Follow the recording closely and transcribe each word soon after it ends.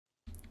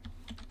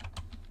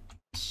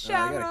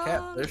I got a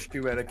catfish.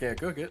 Too bad I can't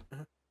cook it.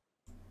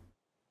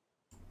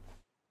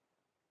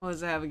 What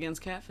does it have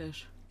against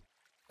catfish?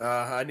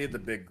 I need the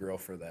big grill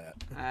for that.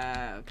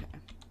 Okay.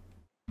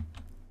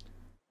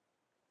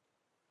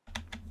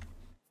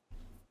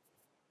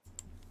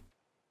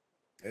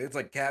 It's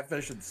like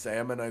catfish and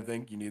salmon. I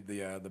think you need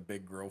the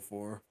big grill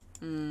for.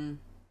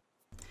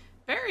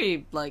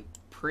 Very like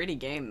pretty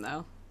game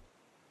though.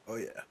 Oh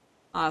yeah.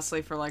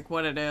 Honestly, for like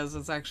what it is,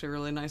 it's actually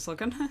really nice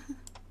looking.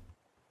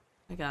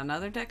 I got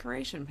another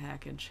decoration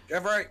package.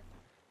 Jeffrey.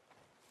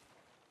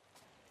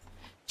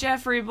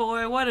 Jeffrey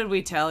boy, what did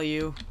we tell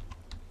you?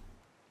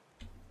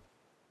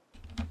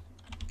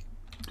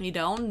 You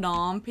don't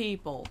nom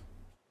people.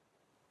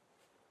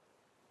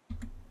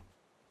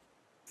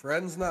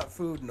 Friends, not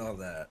food, and all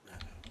that.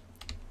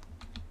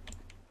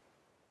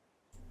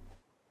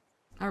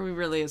 Are we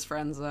really his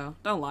friends though?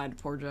 Don't lie to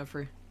poor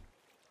Jeffrey.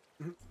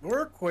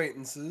 We're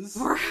acquaintances.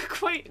 We're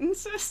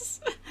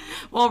acquaintances.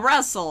 Well,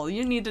 Russell,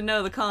 you need to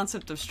know the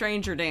concept of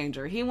stranger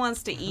danger. He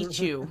wants to eat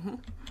you.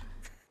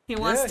 He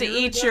wants to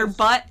eat your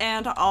butt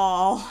and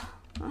all.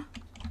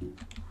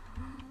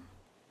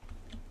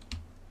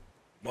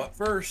 Butt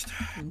first.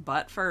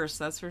 Butt first,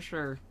 that's for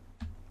sure.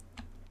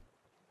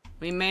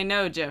 We may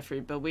know Jeffrey,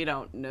 but we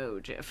don't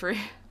know Jeffrey.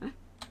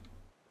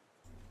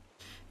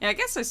 Yeah, I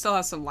guess I still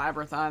have some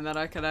Labyrinthine that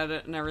I could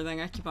edit and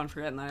everything. I keep on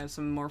forgetting that I have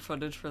some more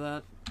footage for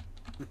that.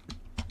 You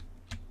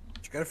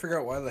gotta figure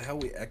out why the hell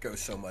we echo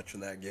so much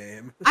in that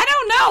game. I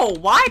don't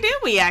know! Why do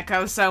we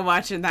echo so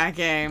much in that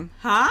game?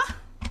 Huh?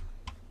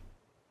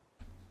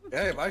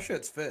 Hey, my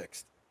shit's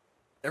fixed.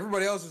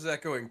 Everybody else was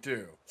echoing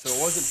too, so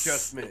it wasn't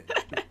just me.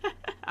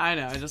 I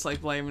know, I just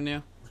like blaming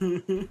you.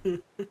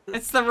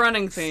 It's the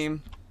running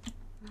theme.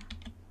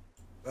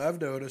 I've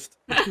noticed.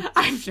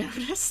 I've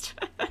noticed.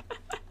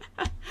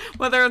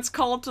 Whether it's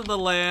Call to the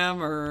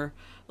Lamb or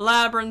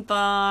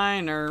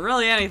Labyrinthine or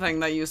really anything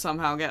that you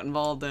somehow get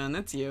involved in,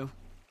 it's you.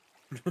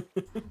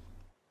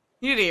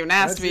 You didn't even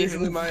ask to be. That's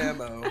usually my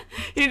MO.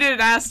 You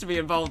didn't ask to be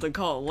involved in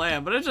Call to the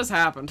Lamb, but it just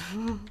happened.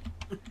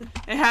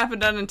 It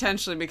happened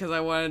unintentionally because I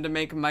wanted to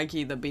make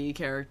Mikey the bee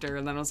character,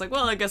 and then I was like,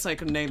 well, I guess I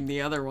could name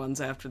the other ones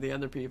after the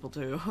other people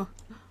too.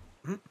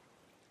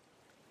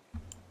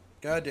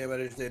 God damn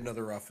it, I just ate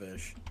another raw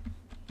fish.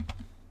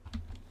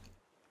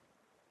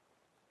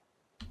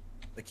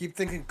 I keep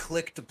thinking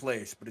click to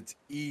place, but it's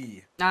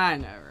E. I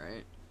know,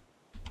 right?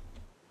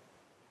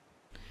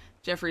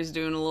 Jeffrey's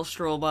doing a little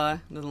stroll by.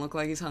 Doesn't look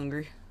like he's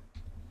hungry.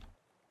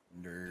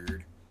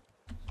 Nerd.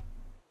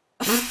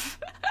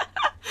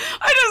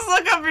 I just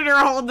look up and you're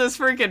holding this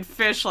freaking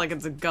fish like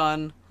it's a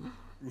gun.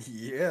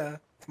 Yeah,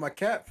 it's my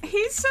cat.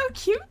 He's so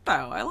cute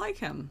though. I like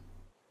him.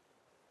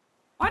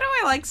 Why do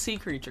I like sea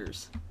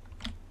creatures?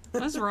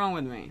 What's wrong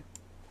with me?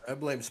 I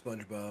blame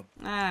SpongeBob.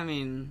 I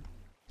mean,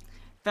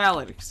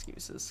 valid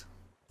excuses.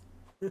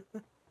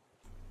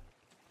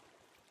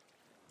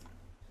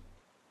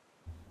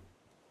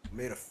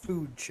 Made a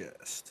food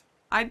chest.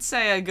 I'd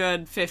say a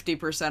good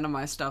 50% of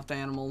my stuffed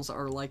animals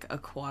are like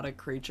aquatic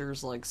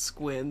creatures like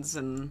squids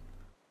and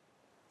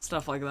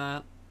stuff like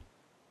that.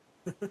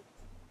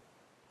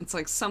 It's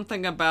like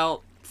something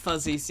about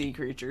fuzzy sea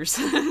creatures.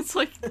 It's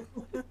like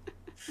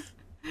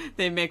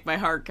they make my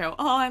heart go,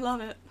 oh, I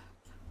love it.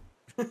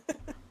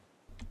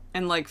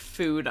 And like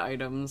food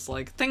items,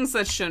 like things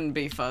that shouldn't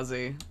be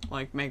fuzzy,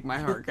 like make my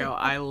heart go,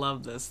 I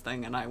love this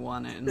thing and I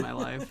want it in my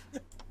life.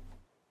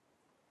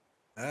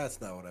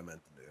 That's not what I meant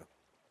to do.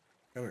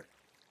 Come here.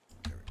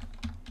 Come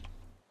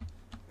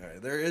here.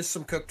 Alright, there is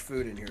some cooked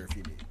food in here if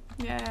you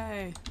need.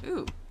 Yay.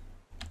 Ooh.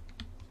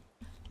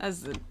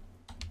 That's the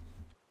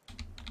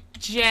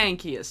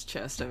jankiest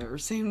chest I've ever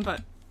seen,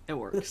 but it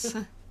works.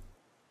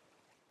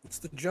 It's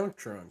the junk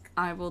trunk.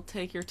 I will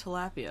take your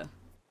tilapia.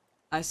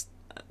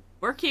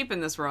 We're keeping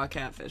this raw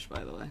catfish,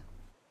 by the way.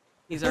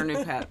 He's our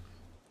new pet.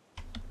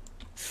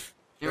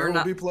 There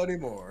will be plenty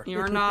more.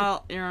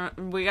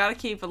 We gotta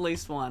keep at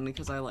least one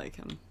because I like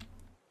him.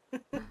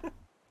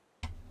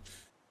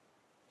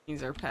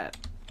 He's our pet.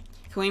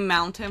 Can we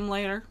mount him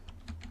later?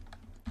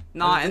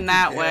 Not in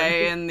that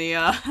way, in the,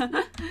 yeah,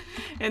 I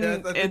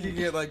think you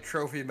get, like,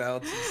 trophy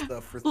mounts and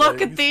stuff for Look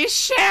things. at these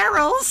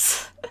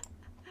Cheryls!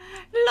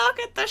 Look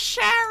at the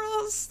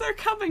Cheryls! They're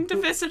coming to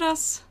visit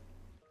us!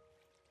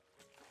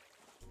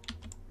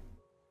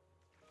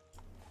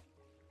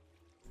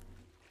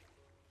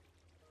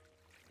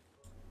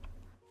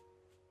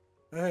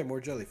 Hey,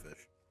 more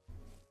jellyfish.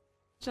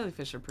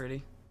 Jellyfish are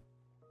pretty.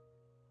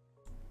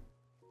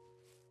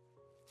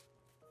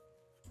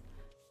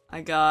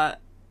 I got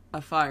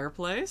a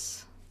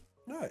fireplace.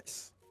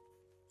 Nice.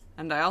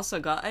 And I also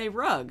got a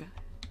rug.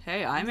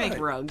 Hey, I make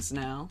rugs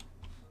now.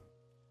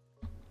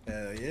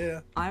 Hell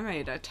yeah. I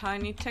made a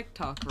tiny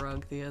TikTok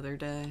rug the other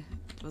day.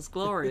 It was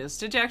glorious.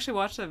 Did you actually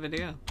watch that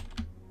video?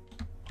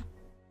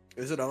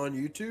 Is it on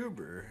YouTube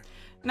or?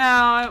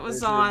 No, it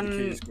was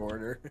on.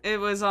 It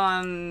was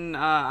on.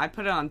 I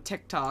put it on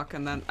TikTok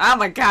and then. Oh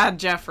my God,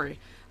 Jeffrey!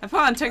 I put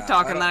it on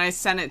TikTok and then I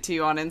sent it to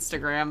you on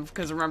Instagram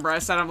because remember I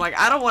said I'm like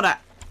I don't want to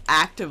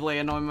actively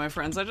annoy my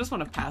friends. I just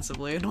want to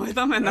passively annoy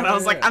them, and then I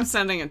was like I'm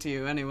sending it to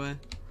you anyway.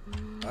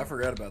 I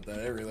forgot about that.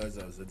 I didn't realize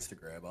that was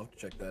Instagram. I'll have to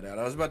check that out.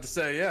 I was about to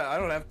say, yeah, I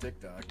don't have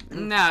TikTok.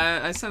 Nah,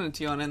 I sent it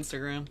to you on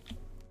Instagram.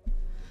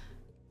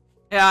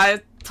 Yeah,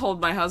 I told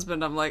my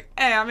husband, I'm like,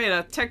 hey, I made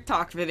a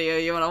TikTok video,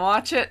 you wanna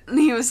watch it? And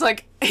he was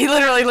like, he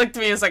literally looked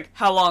at me and was like,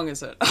 how long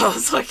is it? I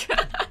was like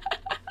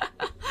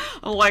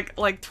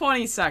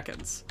 20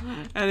 seconds.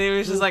 And he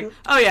was just like,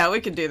 oh yeah, we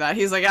could do that.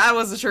 He's like, I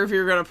wasn't sure if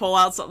you were gonna pull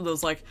out something that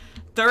was like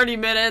 30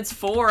 minutes,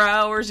 4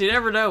 hours, you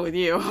never know with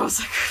you. I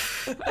was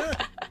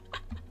like,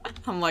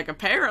 I'm like,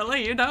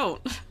 apparently you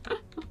don't.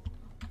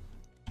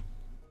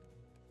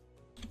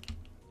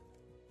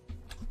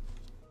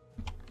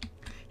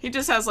 He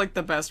just has like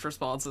the best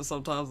responses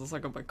sometimes. It's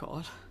like, oh my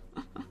god.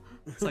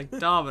 It's like,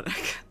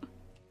 Dominic.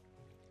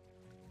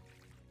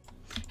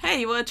 Hey,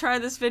 you wanna try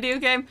this video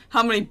game?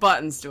 How many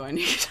buttons do I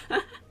need?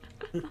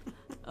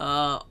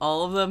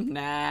 All of them?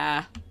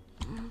 Nah.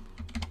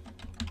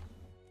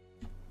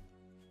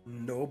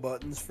 No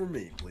buttons for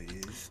me,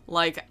 please.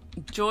 Like,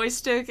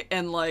 joystick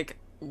and like,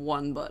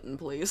 one button,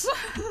 please.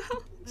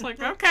 It's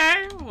like,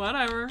 okay,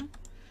 whatever.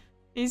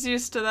 He's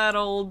used to that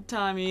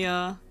old-timey,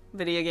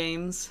 video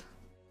games.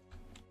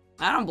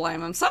 I don't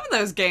blame him. Some of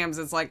those games,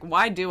 it's like,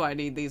 why do I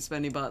need these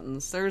many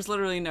buttons? There's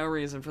literally no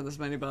reason for this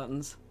many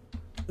buttons.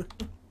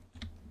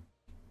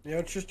 You know,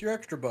 it's just your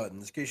extra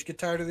buttons, in case you get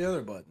tired of the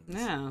other buttons.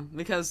 Yeah,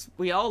 because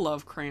we all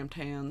love cramped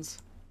hands.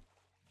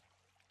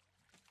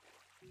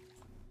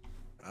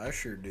 I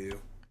sure do.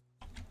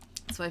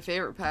 It's my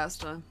favorite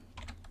pastime.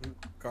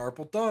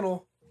 Carpal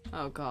tunnel.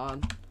 Oh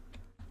god.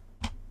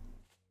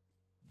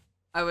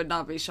 I would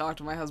not be shocked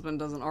if my husband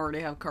doesn't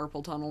already have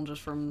carpal tunnel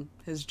just from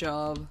his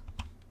job.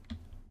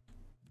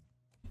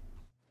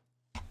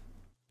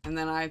 And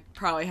then I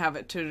probably have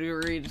it to a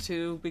degree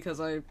too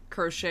because I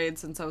crocheted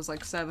since I was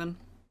like 7.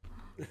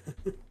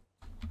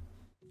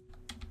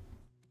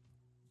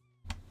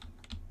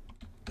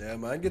 Yeah,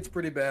 mine gets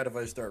pretty bad if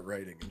I start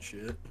writing and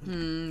shit.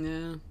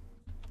 Yeah.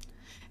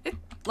 It,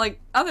 like,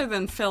 other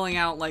than filling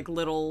out, like,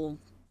 little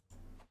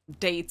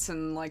dates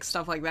and, like,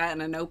 stuff like that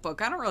in a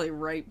notebook, I don't really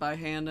write by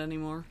hand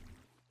anymore.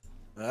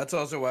 That's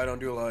also why I don't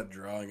do a lot of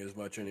drawing as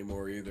much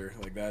anymore either.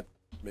 Like, that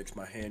makes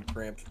my hand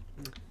cramped.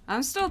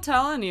 I'm still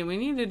telling you, we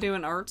need to do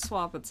an art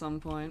swap at some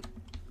point.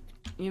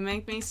 You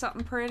make me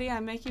something pretty,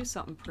 I make you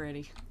something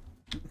pretty.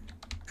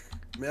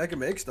 I mean, I can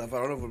make stuff. I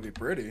don't know if it'll be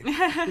pretty.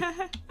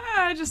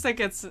 I just think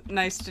it's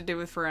nice to do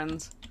with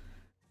friends.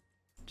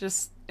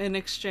 Just an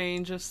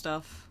exchange of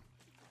stuff.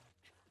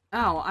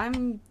 Oh,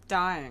 I'm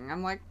dying.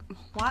 I'm like,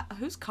 what?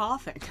 Who's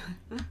coughing?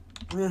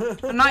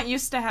 I'm not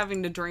used to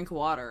having to drink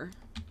water.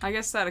 I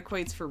guess that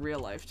equates for real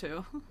life,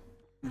 too.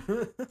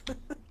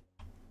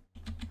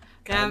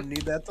 Kinda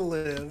need that to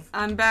live.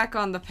 I'm back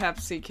on the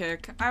Pepsi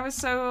kick. I was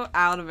so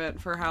out of it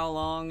for how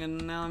long,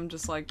 and now I'm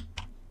just, like,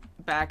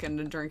 back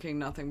into drinking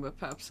nothing but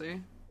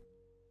Pepsi.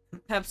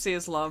 Pepsi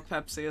is love,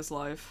 Pepsi is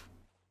life.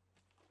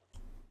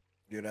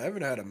 Dude, I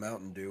haven't had a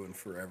Mountain Dew in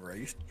forever. I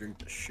used to drink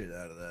the shit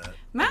out of that.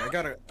 Like,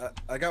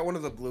 I got one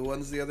of the blue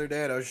ones the other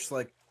day, and I was just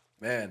like,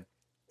 man,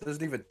 it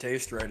doesn't even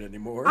taste right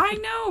anymore. I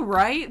know,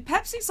 right?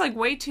 Pepsi's like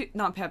way too...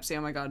 Not Pepsi,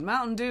 oh my god.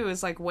 Mountain Dew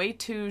is like way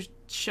too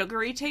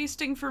sugary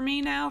tasting for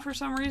me now for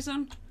some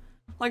reason.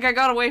 Like, I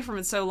got away from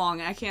it so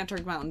long, I can't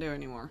drink Mountain Dew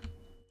anymore.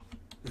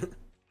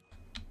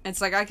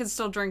 It's like, I can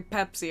still drink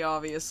Pepsi,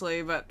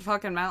 obviously, but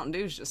fucking Mountain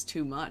Dew is just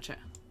too much.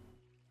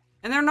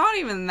 And they're not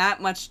even that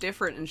much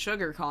different in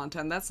sugar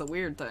content, that's the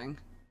weird thing.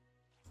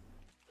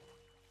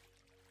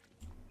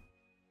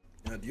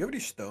 Do you have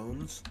any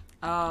stones?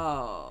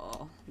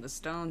 Oh, the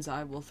stones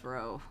I will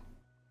throw.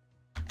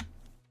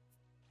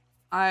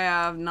 I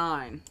have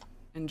 9.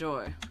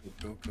 Enjoy.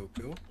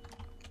 Cool.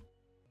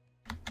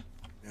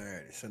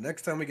 Alrighty, so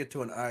next time we get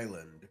to an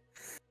island,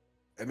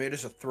 I made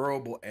us a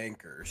throwable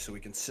anchor so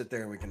we can sit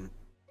there and we can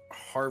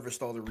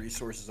harvest all the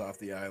resources off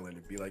the island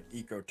and be like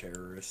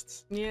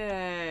eco-terrorists.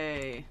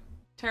 Yay.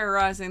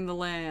 Terrorizing the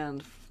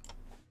land.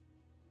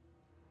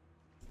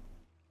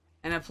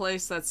 In a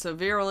place that's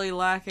severely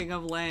lacking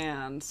of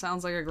land.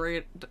 Sounds like a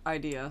great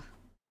idea.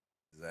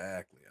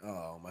 Exactly.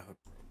 Oh, my hook.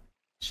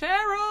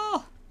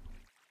 Cheryl!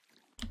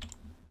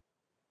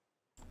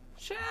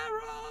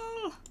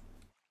 Cheryl!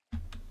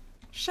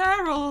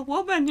 Cheryl,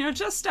 woman, you're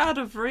just out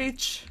of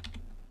reach.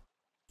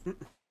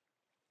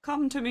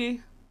 Come to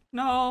me.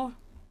 No,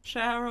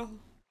 Cheryl.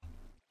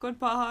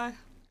 Goodbye.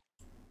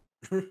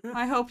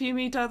 I hope you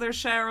meet other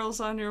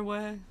Cheryls on your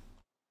way.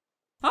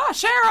 Oh,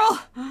 Cheryl!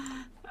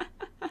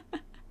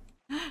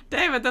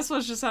 David, this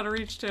one's just out of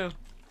reach, too.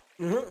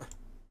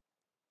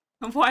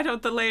 Why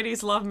don't the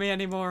ladies love me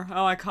anymore?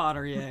 Oh, I caught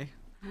her, yay.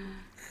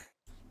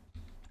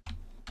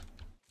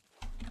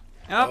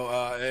 Yep.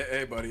 Oh,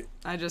 hey, buddy.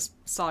 I just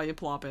saw you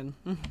plop in.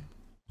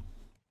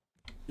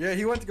 Yeah,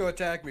 he went to go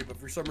attack me, but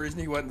for some reason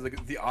he went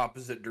in the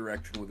opposite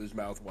direction with his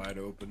mouth wide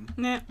open.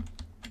 Nah.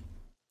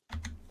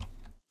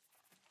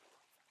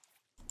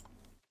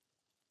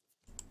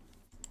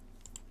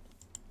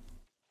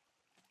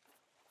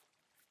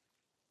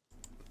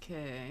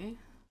 Okay.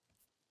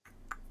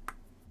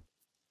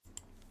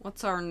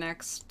 What's our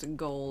next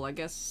goal? I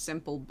guess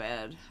simple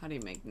bed. How do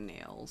you make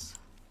nails?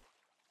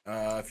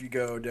 If you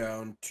go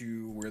down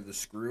to where the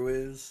screw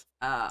is.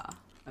 Ah,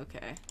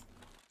 okay.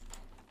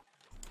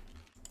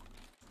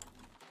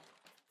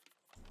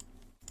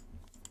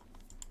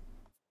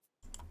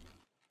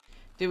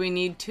 Do we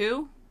need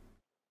 2?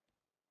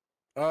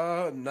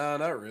 No,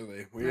 not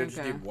really. We just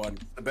Okay. need 1.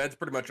 The bed's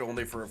pretty much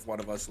only for if one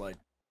of us, like,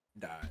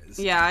 dies.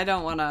 Yeah, I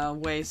don't want to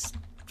waste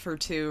for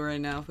 2 right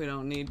now if we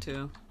don't need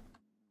to.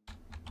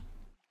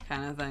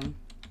 Kind of thing.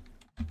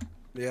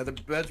 Yeah, the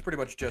bed's pretty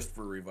much just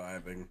for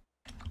reviving.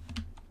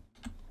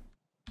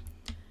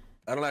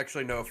 I don't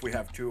actually know if we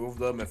have 2 of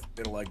them, if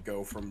it'll, like,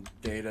 go from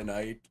day to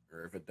night,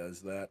 or if it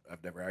does that.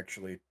 I've never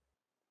actually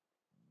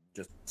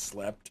just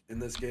slept in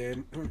this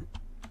game.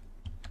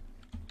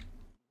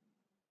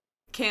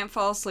 Can't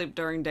fall asleep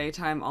during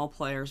daytime. All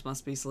players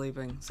must be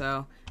sleeping.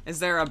 So, is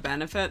there a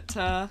benefit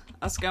to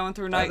us going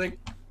through night? I think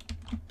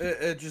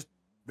it just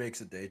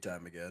makes it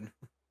daytime again.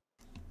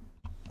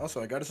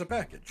 Also, I got us a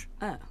package.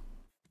 Oh.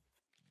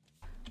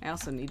 I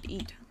also need to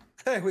eat.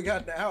 Hey, we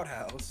got an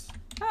outhouse.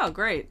 Oh,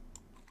 great.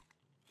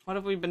 What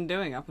have we been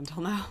doing up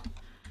until now?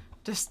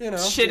 Just You know,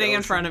 shitting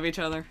in front of each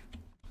other.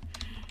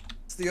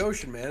 It's the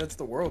ocean, man. It's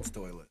the world's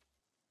toilet.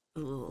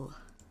 Ugh.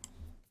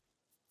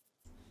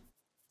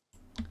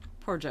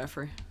 Poor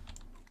Jeffrey.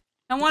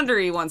 No wonder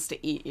he wants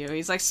to eat you.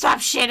 He's like, stop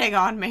shitting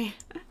on me.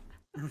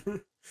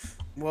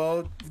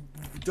 Well,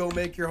 don't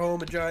make your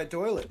home a giant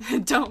toilet.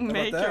 Don't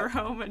make your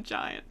home a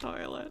giant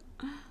toilet.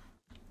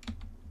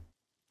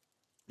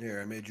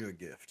 Here, I made you a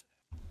gift.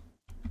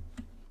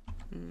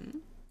 Hmm.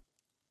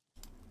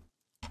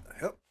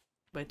 Yep.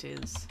 Which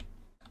is...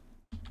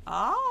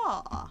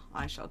 Ah,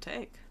 I shall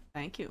take.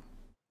 Thank you.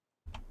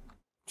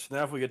 So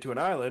now if we get to an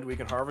island, we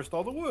can harvest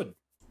all the wood.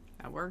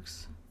 That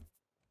works.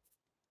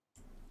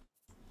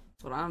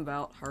 That's what I'm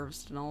about,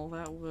 harvesting all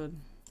that wood.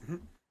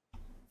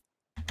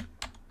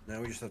 Now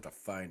we just have to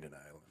find an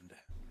island.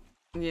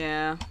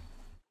 Yeah.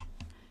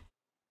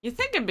 You'd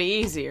think it'd be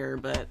easier,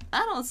 but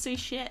I don't see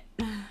shit.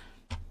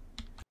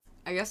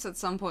 I guess at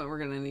some point we're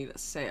gonna need a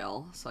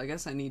sail, so I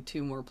guess I need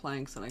 2 more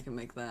planks and I can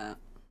make that.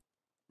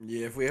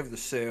 Yeah, if we have the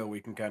sail,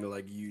 we can kind of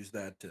like use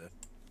that to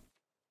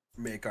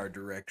make our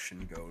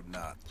direction go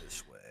not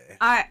this way.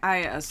 I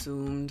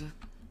assumed.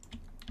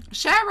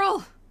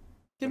 Cheryl!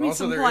 Give me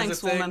some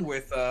planks, woman.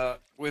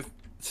 With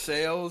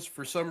sails,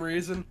 for some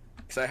reason,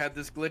 because I had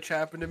this glitch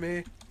happen to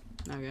me.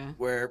 Okay.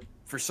 Where,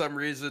 for some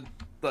reason,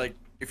 like,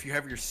 if you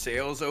have your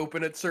sails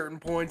open at certain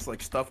points,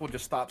 like, stuff will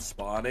just stop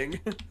spawning.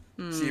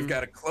 So you've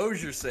got to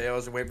close your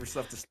sails and wait for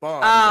stuff to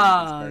spawn.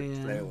 Oh, and then you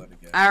can start sailing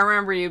again. I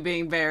remember you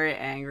being very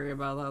angry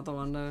about that the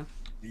one day.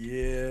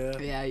 Yeah.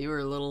 Yeah, you were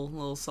a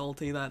little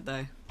salty that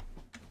day.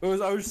 I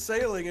was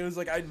sailing and it was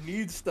like, I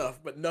need stuff,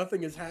 but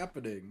nothing is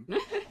happening.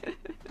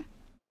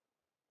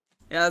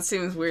 Yeah, it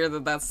seems weird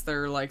that that's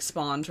their, like,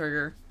 spawn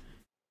trigger.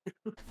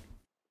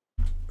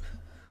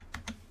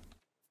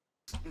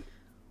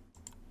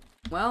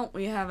 Well,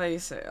 we have a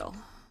sail.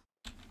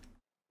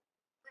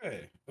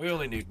 Hey, we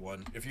only need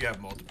 1. If you have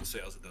multiple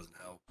sails, it doesn't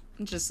help.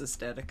 Just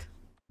aesthetic.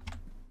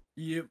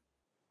 Yep.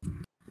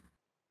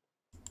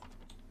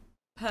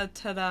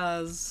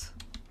 Patadas.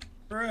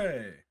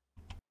 Hooray.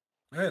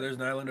 Hey, there's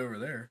an island over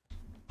there.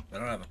 I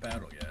don't have a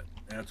paddle yet.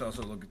 And it's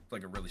also looking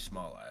like a really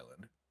small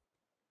island.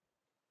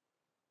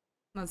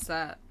 What's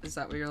that? Is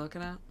that what you're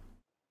looking at?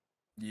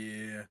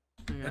 Yeah.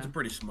 Okay. That's a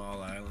pretty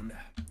small island.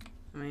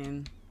 I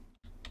mean,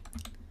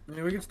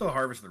 we can still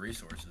harvest the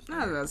resources.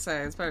 I was about to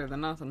say, it's better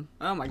than nothing.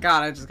 Oh my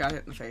god, I just got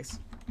hit in the face.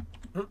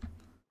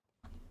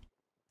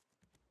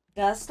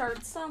 Gotta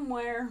start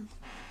somewhere.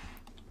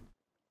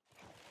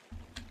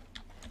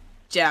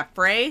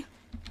 Jeffrey?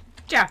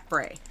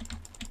 Jeffrey?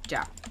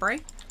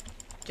 Jeffrey?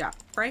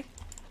 Jeffrey?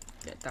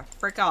 Get the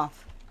frick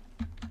off.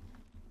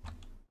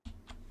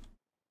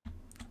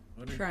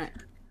 Try to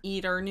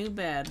eat our new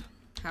bed.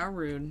 How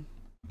rude.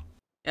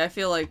 Yeah, I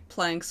feel like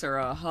planks are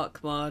a hot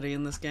commodity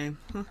in this game.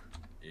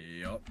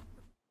 Yup.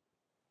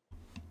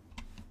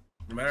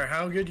 No matter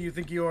how good you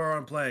think you are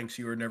on planks,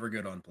 you are never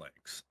good on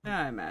planks.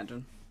 I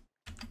imagine.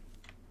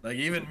 Like,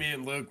 even me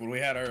and Luke, when we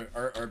had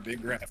our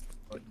big raft,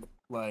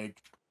 like,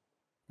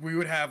 we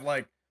would have,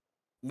 like,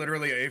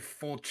 literally a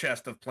full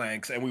chest of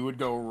planks, and we would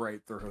go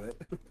right through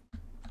it.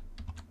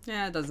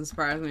 Yeah, it doesn't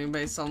surprise me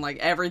based on, like,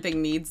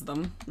 everything needs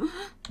them.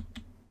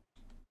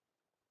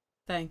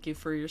 Thank you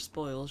for your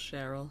spoils,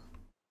 Cheryl.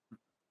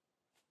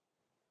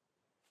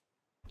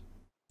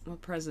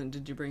 What present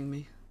did you bring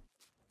me?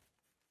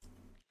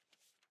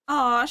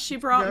 Aw, she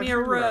brought me a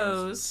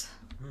rose.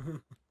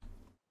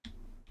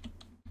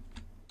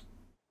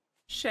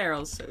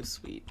 Cheryl's so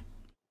sweet.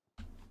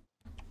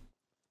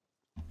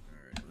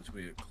 Alright, once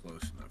we get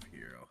close enough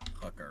here, I'll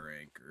huck our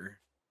anchor.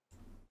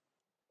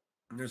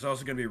 And there's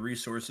also going to be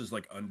resources,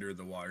 like, under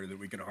the water that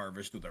we can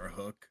harvest with our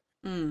hook.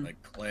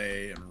 Like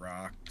clay and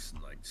rocks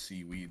and, like,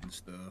 seaweed and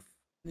stuff.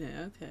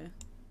 Yeah, okay.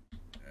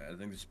 I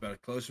think that's about as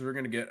close as we're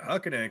going to get.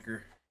 Huck and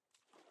anchor.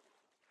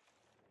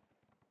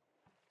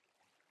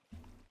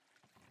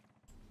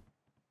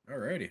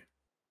 Alrighty.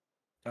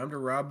 Time to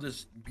rob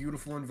this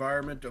beautiful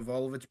environment of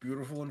all of its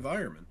beautiful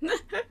environment.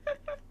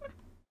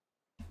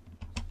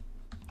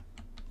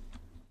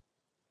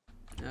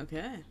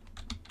 Okay.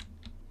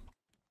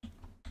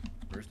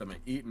 First, I'm gonna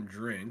eat and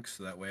drink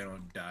so that way I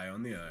don't die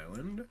on the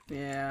island.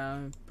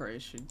 Yeah, I probably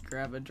should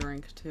grab a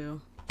drink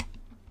too.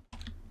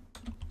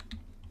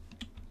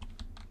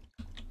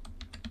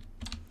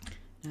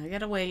 I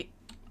gotta wait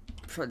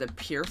for the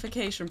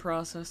purification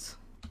process.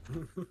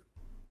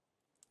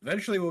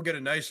 Eventually, we'll get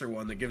a nicer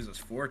one that gives us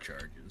 4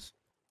 charges.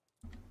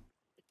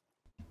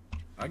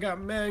 I got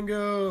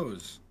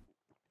mangoes!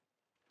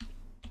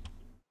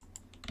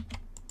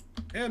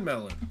 And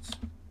melons.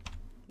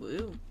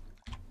 Woo.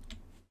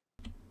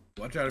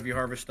 Watch out if you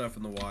harvest stuff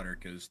in the water,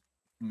 because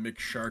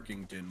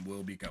McSharkington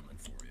will be coming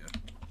for you.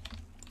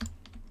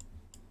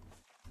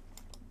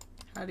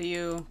 How do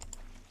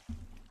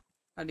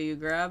you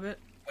grab it?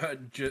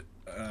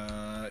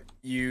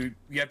 You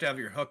have to have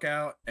your hook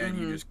out, and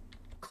you just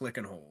click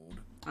and hold.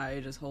 I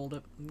just hold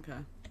it. Okay.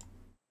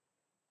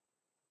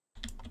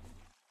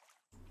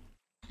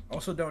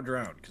 Also, don't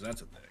drown, because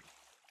that's a thing.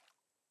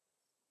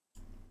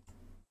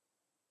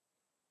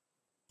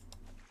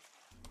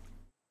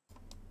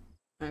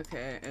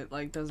 Okay, it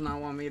like does not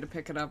want me to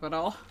pick it up at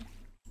all.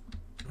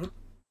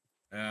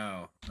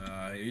 Oh,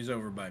 he's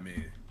over by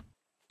me.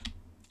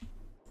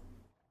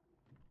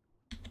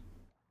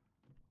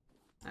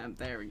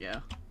 There we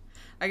go.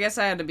 I guess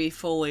I had to be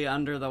fully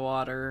under the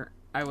water.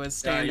 I was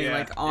standing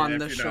like on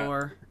the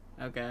shore.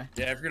 Okay.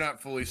 Yeah, if you're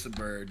not fully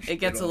submerged. It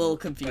gets a little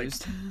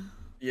confused. Like,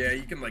 yeah,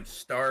 you can like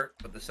start,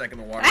 but the second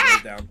the water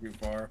goes down too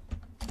far.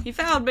 He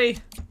found me!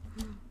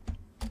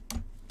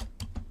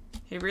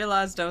 He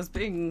realized I was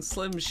being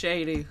Slim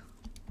Shady.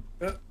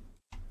 I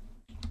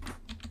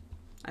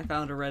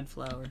found a red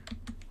flower.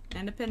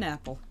 And a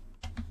pineapple.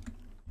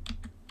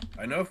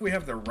 I know if we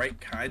have the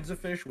right kinds of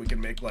fish, we can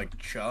make like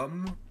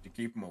chum to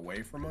keep them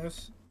away from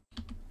us.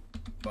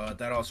 But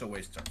that also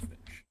wastes our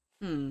fish.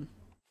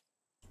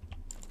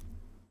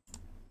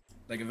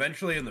 Like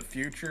eventually in the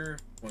future,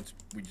 once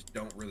we just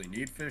don't really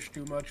need fish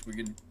too much, we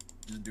can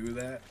just do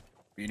that.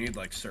 But you need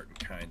like certain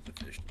kinds of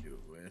fish to do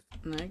it with.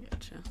 I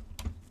getcha.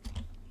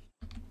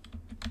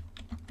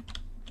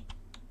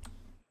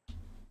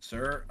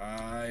 Sir,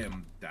 I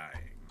am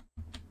dying.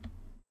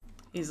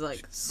 He's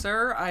like,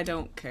 sir, I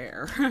don't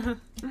care.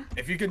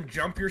 If you can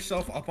jump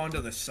yourself up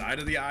onto the side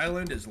of the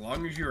island, as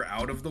long as you're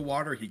out of the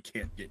water, he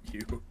can't get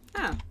you.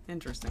 Ah,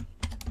 interesting.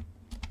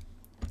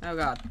 Oh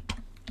god.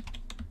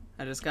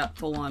 I just got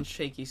full-on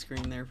shaky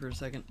screen there for a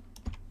second.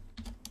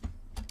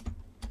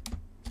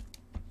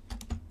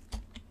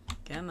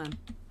 Come on.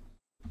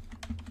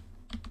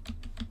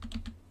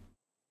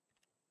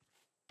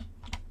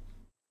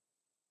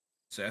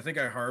 So I think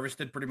I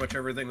harvested pretty much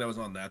everything that was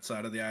on that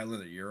side of the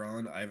island that you're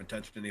on. I haven't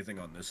touched anything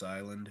on this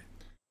island.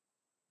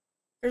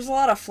 There's a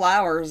lot of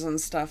flowers and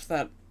stuff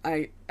that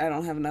I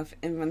don't have enough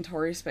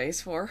inventory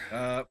space for.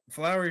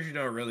 Flowers you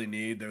don't really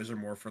need. Those are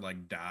more for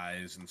like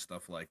dyes and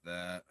stuff like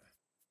that.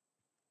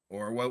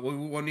 Or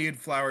we'll need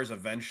flowers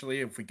eventually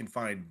if we can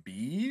find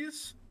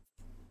bees.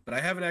 But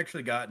I haven't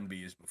actually gotten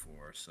bees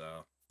before,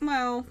 so.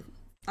 Well,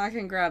 I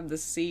can grab the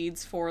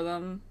seeds for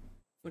them,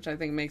 which I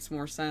think makes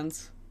more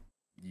sense.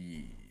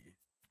 Yeah.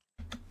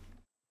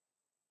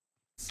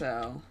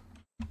 So,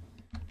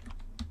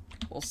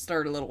 we'll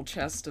start a little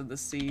chest of the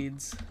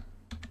seeds.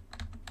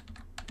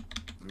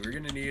 We're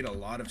gonna need a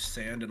lot of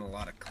sand and a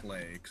lot of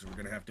clay, because we're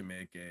gonna have to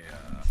make a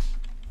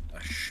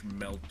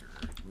schmelter.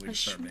 We can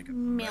start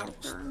making metal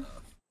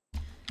stuff.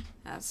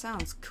 That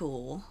sounds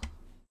cool.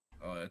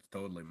 Oh, it's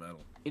totally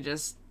metal. You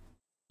just,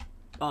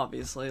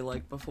 obviously,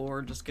 like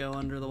before, just go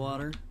under the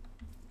water.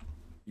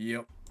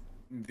 Yep.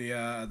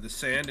 The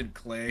sand and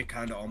clay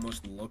kind of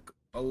almost look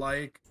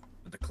alike,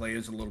 but the clay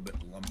is a little bit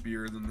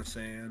lumpier than the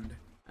sand.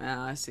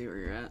 Ah, I see where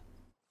you're at.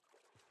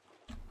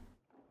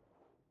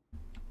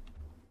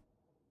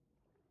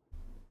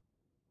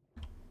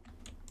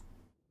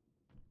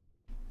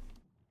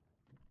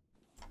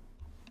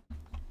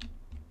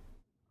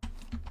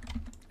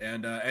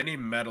 And any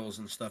metals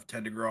and stuff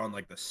tend to grow on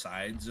like the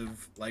sides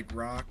of like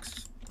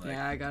rocks. Like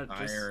yeah, I got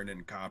iron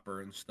and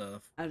copper and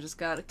stuff. I just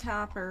got a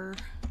copper.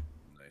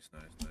 Nice.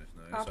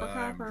 Copper.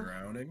 I'm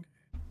drowning.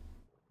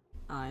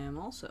 I am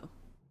also.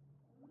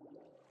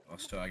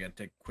 Also, I gotta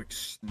take a quick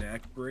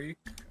snack break.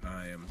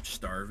 I am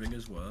starving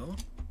as well.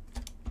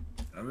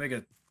 I'm gonna make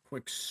a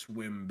quick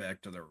swim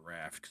back to the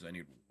raft because I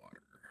need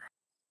water.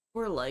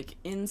 We're like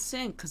in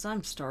sync because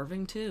I'm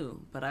starving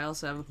too, but I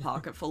also have a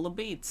pocket full of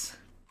beets.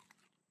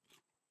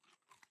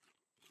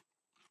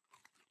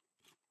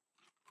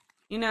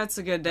 You know it's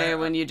a good day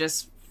when you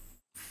just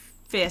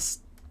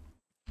fist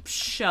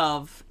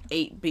shove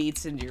 8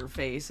 beets into your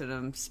face in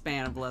a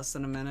span of less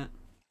than a minute.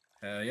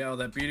 Yeah, all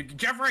that beet.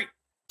 Jeffrey!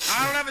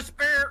 I don't have a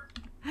spare!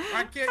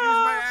 I can't use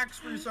my axe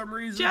for some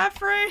reason.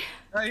 Jeffrey!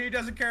 He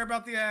doesn't care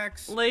about the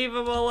axe. Leave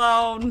him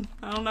alone.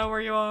 I don't know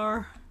where you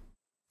are.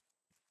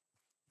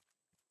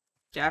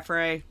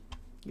 Jeffrey,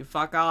 you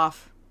fuck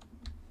off.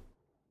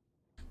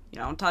 You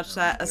don't touch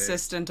that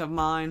assistant of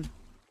mine.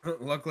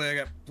 Luckily, I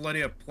got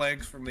plenty of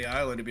planks from the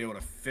island to be able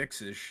to fix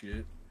this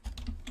shit.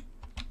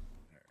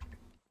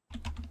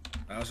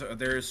 Right. Also,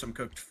 there is some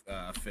cooked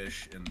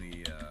fish in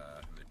the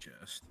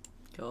chest.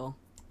 Cool.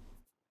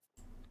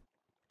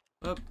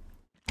 Oop.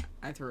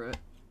 I threw it.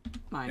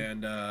 Mine.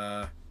 And,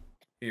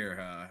 here,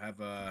 have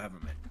a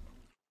mango.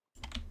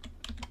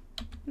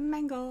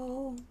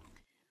 Mango.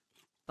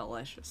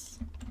 Delicious.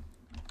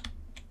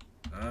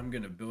 I'm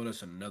gonna build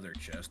us another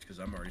chest, because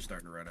I'm already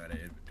starting to run out of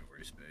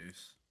inventory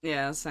space.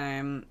 Yeah,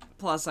 same.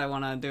 Plus, I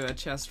want to do a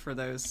chest for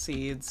those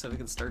seeds, so we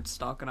can start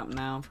stocking up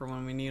now for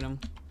when we need them.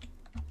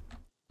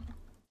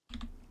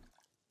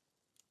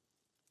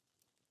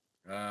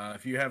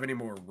 If you have any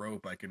more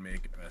rope, I can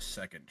make a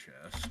second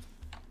chest.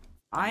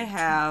 I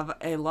have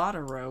a lot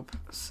of rope,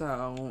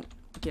 so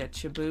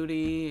get your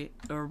booty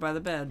over by the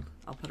bed.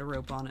 I'll put a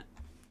rope on it.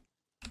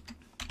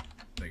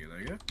 Thank you,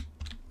 thank you.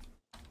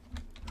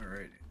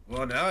 Alrighty.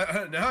 Well,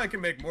 now I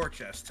can make more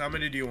chests. How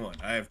many do you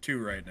want? I have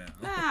 2 right now.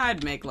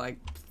 I'd make like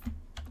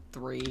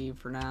 3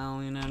 for now,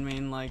 you know what I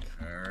mean? Like,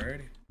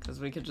 alrighty. Because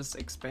we could just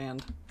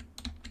expand.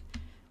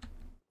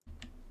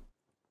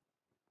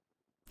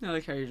 I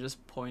like how you're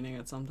just pointing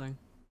at something.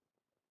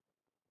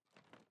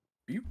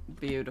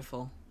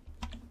 Beautiful.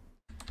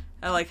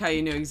 I like how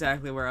you knew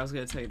exactly where I was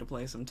going to tell you to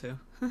place them too.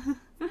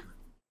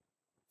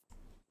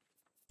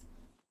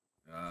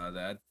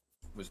 That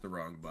was the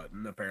wrong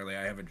button. Apparently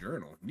I have a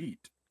journal.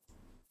 Neat.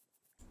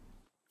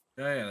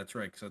 Yeah, that's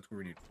right, because that's where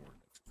we need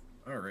coordinates.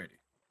 Alrighty.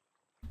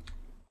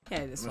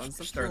 Okay, this one's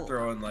the start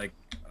throwing like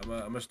I'm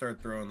gonna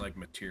start throwing like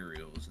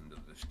materials into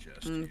this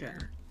chest. Okay.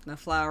 Here. The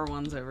flower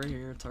one's over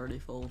here. It's already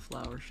full of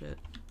flower shit.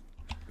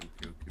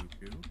 Cool.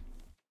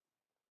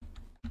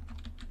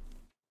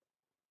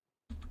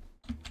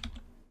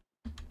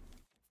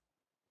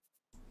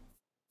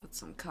 Put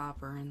some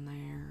copper in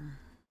there.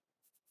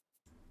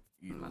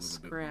 Put my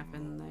scrap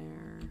in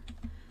there.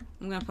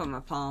 I'm gonna put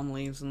my palm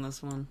leaves in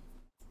this one.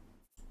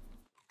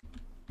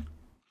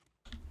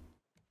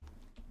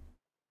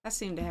 I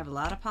seem to have a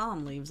lot of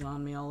palm leaves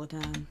on me all the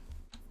time.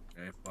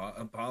 Okay,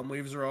 palm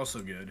leaves are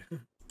also good.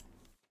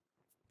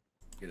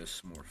 Get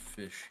us some more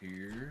fish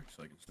here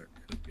so I can start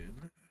cooking.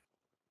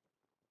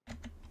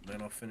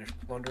 Then I'll finish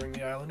plundering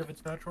the island of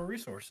its natural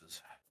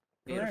resources.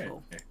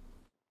 Beautiful. Right.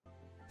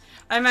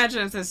 I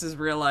imagine if this is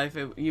real life,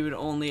 you would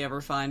only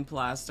ever find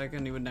plastic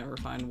and you would never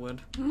find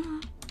wood.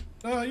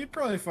 You'd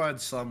probably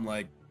find some,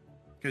 like,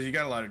 because you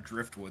got a lot of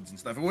driftwoods and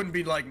stuff. It wouldn't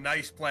be, like,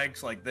 nice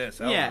planks like this.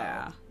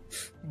 Yeah.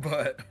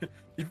 But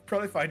you'd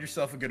probably find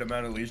yourself a good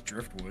amount of at least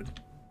driftwood.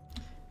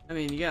 I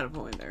mean, you got a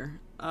point there.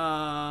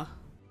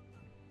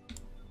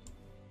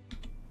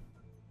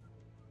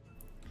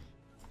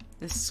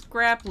 This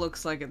scrap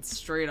looks like it's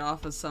straight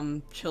off of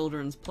some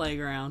children's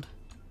playground.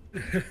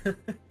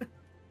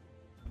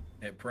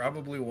 It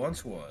probably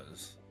once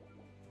was.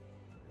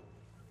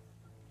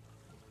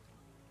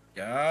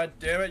 God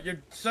damn it,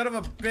 you son of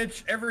a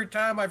bitch. Every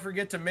time I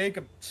forget to make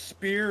a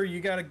spear,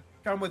 you gotta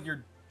come with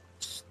your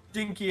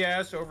stinky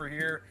ass over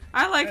here.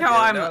 I like how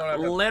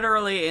I'm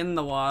literally in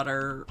the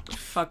water,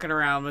 fucking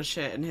around with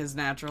shit in his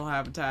natural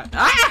habitat.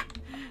 Ah!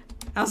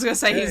 I was gonna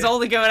say, he's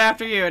only going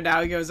after you, and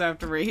now he goes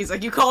after me. He's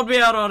like, you called me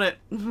out on it.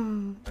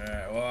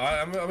 Alright, well,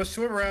 I'm gonna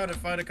swim around and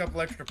find a couple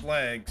extra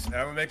planks, and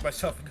I'm gonna make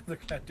myself another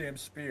goddamn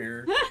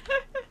spear.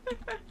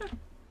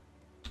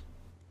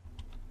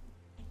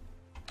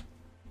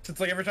 It's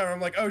like every time I'm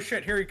like, oh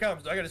shit, here he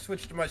comes, I gotta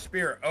switch to my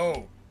spear.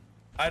 Oh,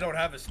 I don't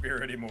have a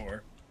spear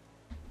anymore.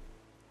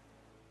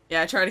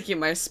 Yeah, I try to keep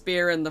my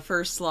spear in the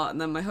first slot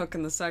and then my hook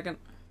in the second.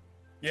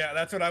 Yeah,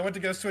 that's what I went to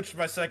go switch to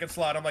my second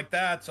slot. I'm like,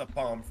 that's a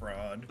palm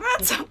frond.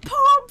 That's a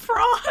palm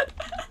frond!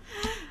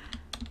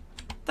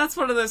 That's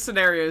one of those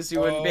scenarios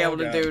you wouldn't be able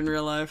to do in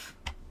real life.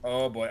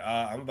 Oh boy,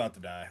 I'm about to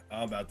die.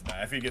 I'm about to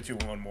die. If he gets you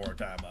one more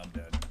time, I'm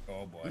dead.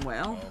 Oh boy.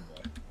 Well. Oh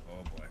boy.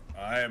 Oh boy.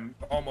 I'm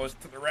almost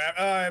to the raft.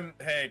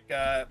 Hey,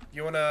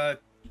 you wanna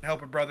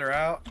help a brother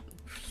out?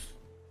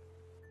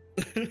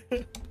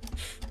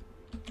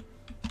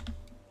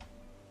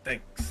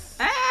 Thanks.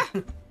 Ah!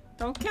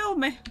 Don't kill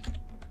me.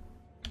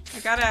 I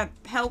gotta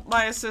help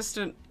my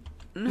assistant.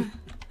 There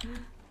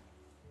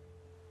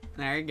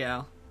you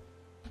go.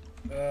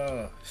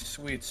 Oh,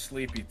 sweet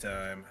sleepy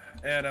time.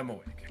 And I'm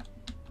awake.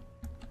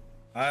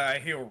 I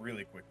heal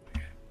really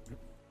quickly.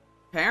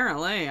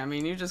 Apparently. I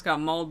mean, you just got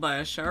mauled by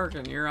a shark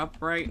and you're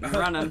upright and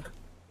running.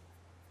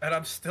 And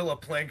I'm still a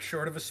plank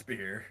short of a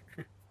spear.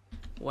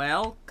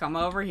 Well, come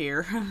over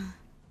here.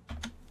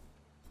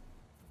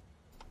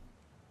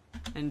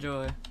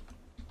 Enjoy.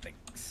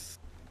 Thanks.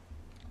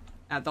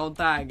 Now, don't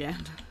die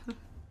again.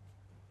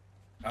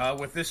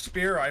 With this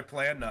spear, I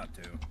plan not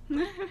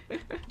to.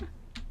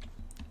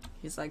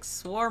 He's like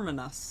swarming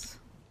us.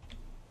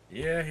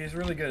 Yeah, he's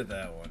really good at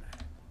that one.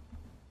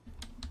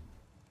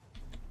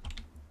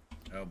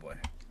 Oh boy.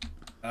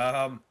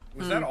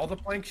 Was that all the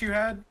planks you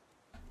had?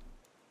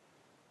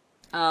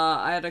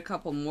 I had a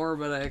couple more,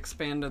 but I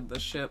expanded the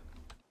ship.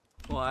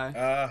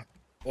 Why?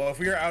 Well, if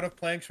we are out of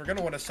planks, we're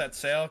gonna want to set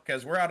sail,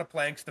 because we're out of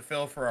planks to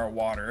fill for our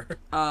water.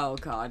 Oh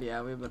god,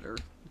 yeah, we better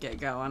get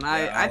going.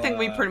 Yeah, I think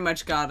we pretty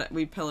much got it.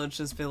 We pillaged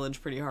this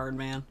village pretty hard,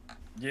 man.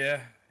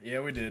 Yeah,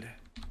 we did.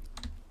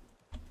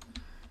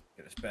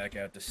 Get us back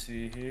out to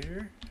sea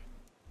here.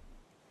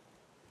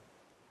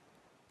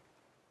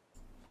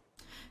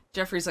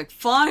 Jeffrey's like,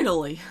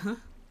 finally!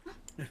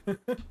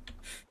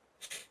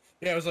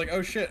 Yeah, I was like,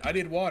 oh shit, I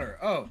need water.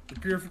 Oh, the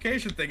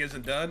purification thing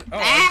isn't done. Oh,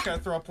 I just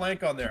gotta throw a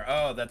plank on there.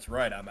 Oh, that's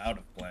right, I'm out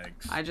of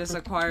planks. I just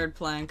acquired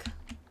plank.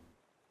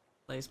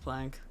 Lace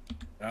plank.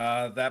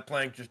 That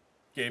plank just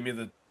gave me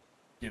the,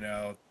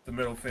 the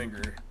middle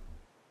finger.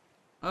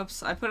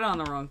 Oops, I put it on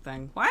the wrong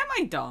thing. Why am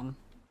I dumb?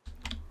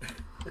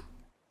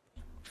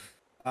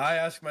 I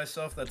ask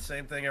myself that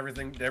same thing every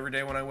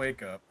day when I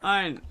wake up.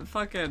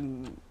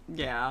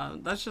 Yeah,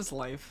 that's just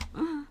life.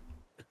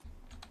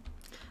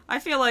 I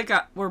feel like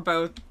we're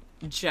both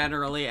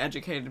generally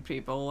educated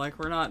people. Like,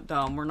 we're not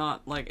dumb, we're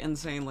not, like,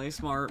 insanely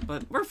smart,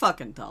 but we're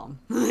fucking dumb.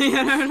 You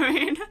know what I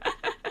mean?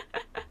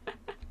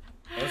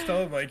 I was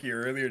telling Mikey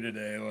earlier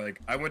today,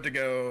 like, I went to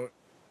go,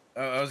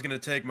 I was gonna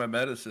take my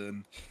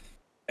medicine,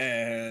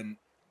 and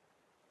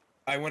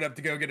I went up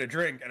to go get a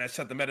drink, and I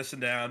set the medicine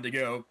down to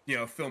go,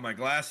 fill my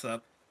glass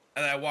up,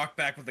 and I walked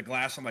back with the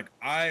glass. I'm like,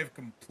 I've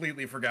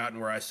completely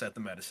forgotten where I set the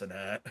medicine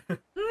at.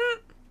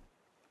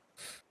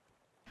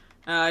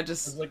 I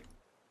was like...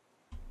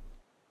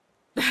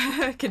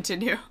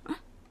 Continue.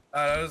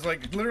 I was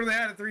like, literally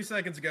had it 3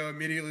 seconds ago,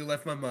 immediately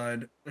left my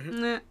mind.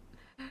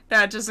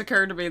 That just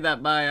occurred to me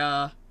that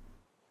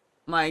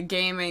my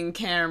gaming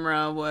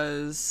camera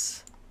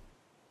was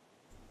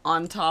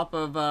on top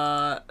of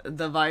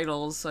the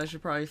vitals, so I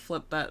should probably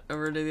flip that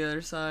over to the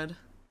other side.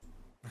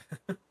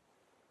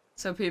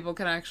 So people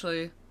can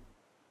actually,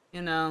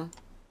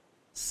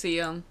 see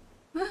them.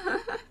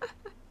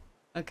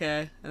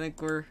 Okay, I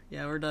think we're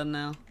done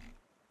now.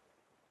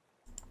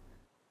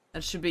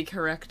 That should be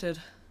corrected.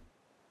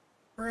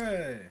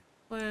 Hooray!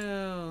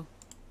 Whoa.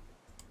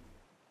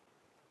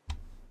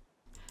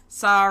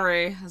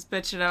 Sorry, I was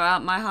bitching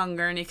about my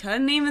hunger and he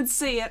couldn't even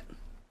see it.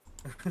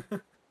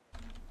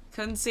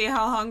 Couldn't see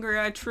how hungry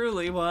I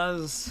truly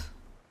was.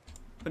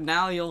 But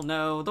now you'll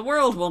know. The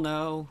world will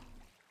know.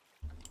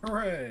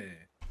 Hooray!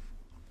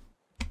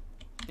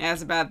 Yeah,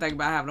 it's a bad thing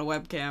about having a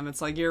webcam.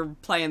 It's like you're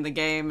playing the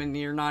game and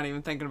you're not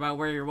even thinking about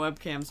where your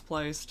webcam's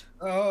placed.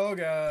 Oh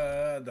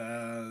god.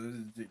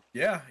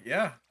 Yeah.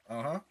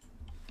 Uh-huh.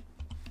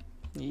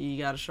 You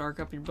got a shark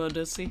up your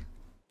butt-dissy?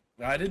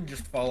 I didn't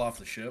just fall off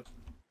the ship.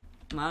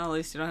 Well, at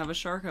least you don't have a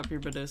shark up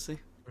your butt-dissy.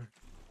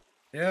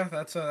 Yeah,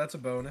 that's a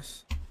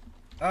bonus.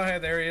 Oh, hey,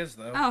 there he is,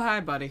 though. Oh, hi,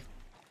 buddy.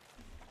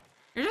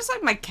 You're just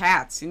like my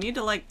cats. You need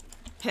to, like,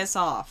 piss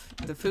off.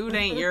 The food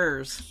ain't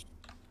yours.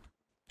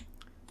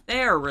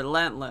 They are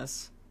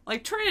relentless.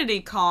 Like, Trinity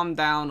calmed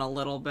down a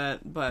little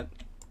bit, but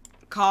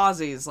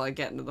Kazi's, like,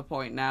 getting to the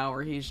point now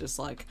where he's just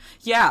like,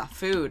 yeah,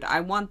 food,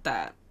 I want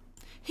that.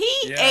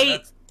 He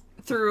ate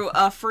through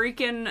a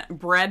freaking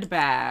bread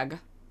bag.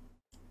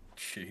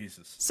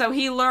 Jesus. So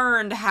he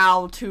learned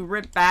how to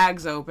rip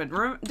bags open.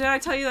 Did I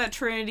tell you that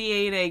Trinity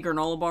ate a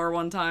granola bar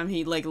one time?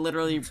 He, like,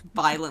 literally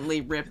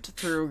violently ripped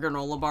through a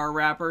granola bar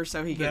wrapper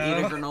so he could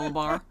eat a granola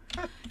bar.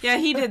 Yeah,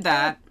 he did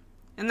that.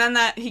 And then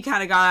he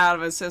kind of got out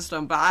of his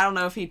system, but I don't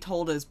know if he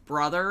told his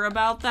brother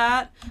about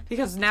that,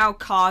 because now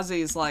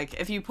Kazi's like,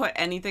 if you put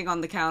anything on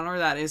the counter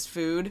that is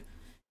food,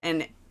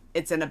 and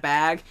it's in a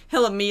bag,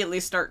 he'll immediately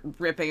start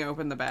ripping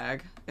open the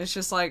bag. It's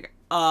just like,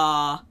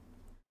 yeah,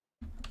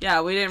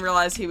 we didn't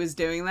realize he was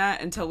doing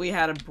that until we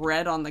had a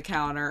bread on the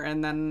counter,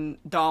 and then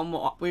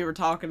we were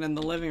talking in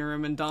the living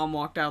room, and Dom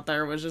walked out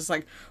there and was just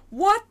like,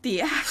 what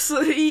the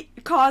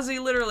absolute... Kazi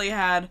literally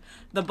had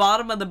the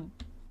bottom of the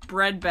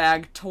bread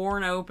bag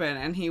torn open,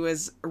 and he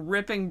was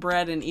ripping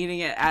bread and eating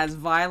it as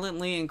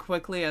violently and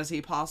quickly as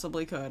he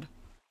possibly could.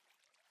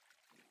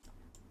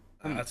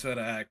 That's what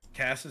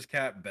Cass's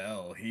cat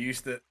Bell, he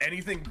used to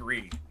anything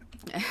green,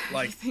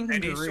 like Anything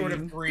any green. sort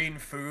of green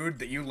food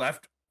that you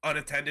left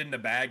unattended in the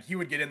bag, he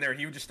would get in there,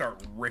 he would just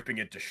start ripping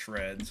it to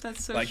shreds.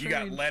 That's so like strange.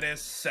 You got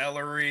lettuce,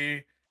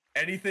 celery,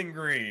 anything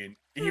green,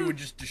 he would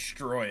just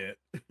destroy it.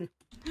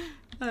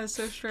 That's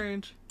so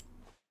strange.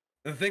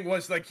 The thing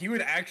was, like, he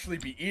would actually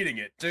be eating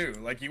it, too.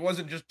 Like, he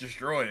wasn't just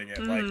destroying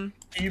it. Like,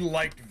 he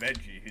liked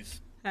veggies.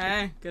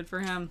 Hey, good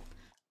for him.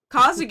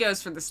 Kazi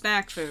goes for the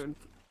snack food.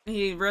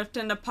 He ripped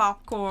into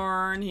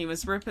popcorn, he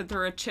was ripping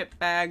through a chip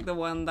bag the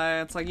one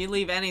day. It's like, you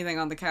leave anything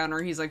on the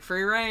counter, he's like,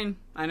 free reign.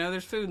 I know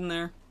there's food in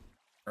there.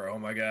 Oh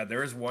my god,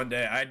 there was one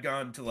day, I'd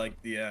gone to,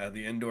 like,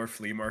 the indoor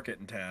flea market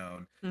in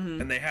town,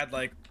 and they had,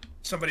 like,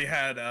 somebody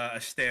had a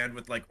stand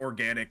with, like,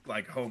 organic,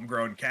 like,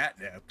 homegrown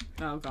catnip.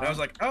 Oh, God. And I was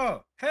like,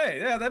 oh, hey,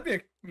 yeah, that'd be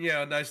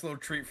a nice little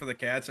treat for the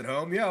cats at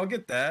home. Yeah, I'll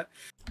get that.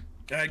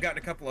 And I'd gotten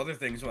a couple other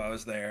things while I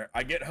was there.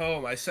 I get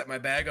home, I set my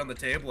bag on the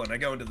table, and I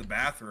go into the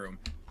bathroom.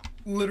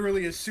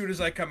 Literally, as soon as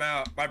I come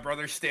out, my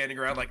brother's standing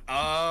around like,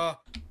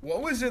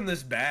 what was in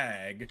this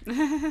bag?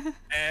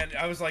 And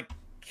I was like,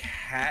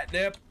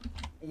 catnip?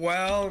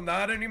 Well,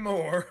 not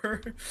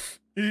anymore.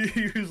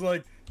 He was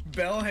like,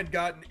 Belle had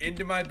gotten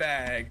into my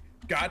bag,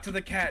 got to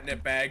the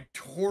catnip bag,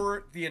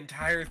 tore the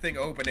entire thing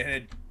open, and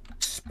had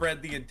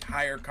spread the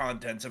entire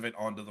contents of it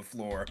onto the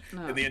floor.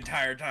 Oh. And the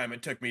entire time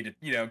it took me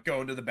to,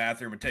 go into the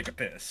bathroom and take a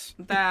piss.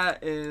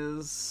 That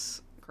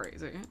is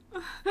crazy.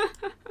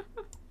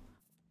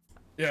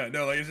 Yeah,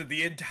 no, like I said,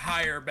 the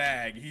entire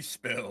bag he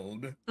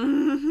spilled.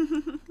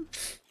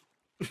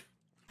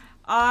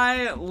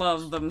 I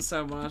love them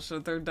so much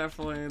that they're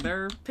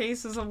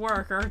pieces of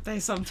work, aren't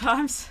they,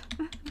 sometimes?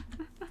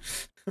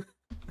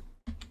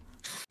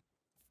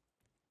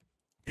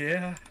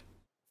 Yeah.